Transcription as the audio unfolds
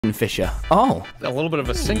Fisher. Oh. A little bit of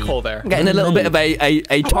a sinkhole there. I'm getting a little bit of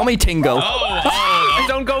a Tommy tingle. Oh,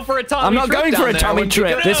 don't go for a Tommy I'm not trip going for a down Tommy there.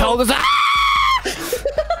 trip. This hole is...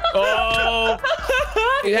 Oh.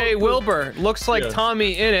 Hey, Wilbur. Looks like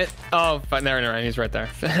TommyInnit. Oh, but never mind. He's right there.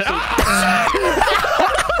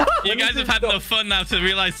 You guys have had enough fun now to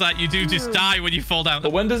realize that you do just die when you fall down.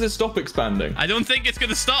 But when does it stop expanding? I don't think it's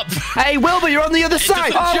going to stop. Hey, Wilbur, you're on the other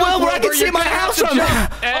side. Oh, Wilbur, I can see my house from here.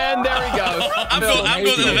 And there he goes. I'm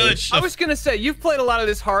going to the village. I was going to say, you've played a lot of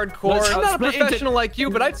this hardcore. I'm not a professional like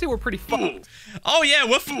you, but I'd say we're pretty fucked. Oh, yeah,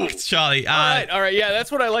 we're fucked, Charlie. All right. Yeah,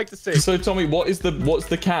 that's what I like to see. So, Tommy, what's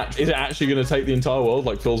the catch? Is it actually going to take the entire world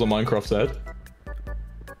like Phil's on Minecraft said?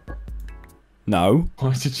 No.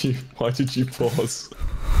 Why did you pause?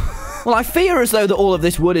 Well, I fear as though that all of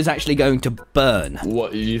this wood is actually going to burn.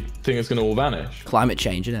 What, you think it's going to all vanish? Climate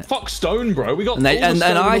change, isn't it? Fuck stone, bro. We got and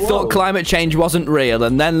I thought climate change wasn't real,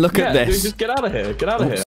 and then look at this. Just get out of here. Get out of here.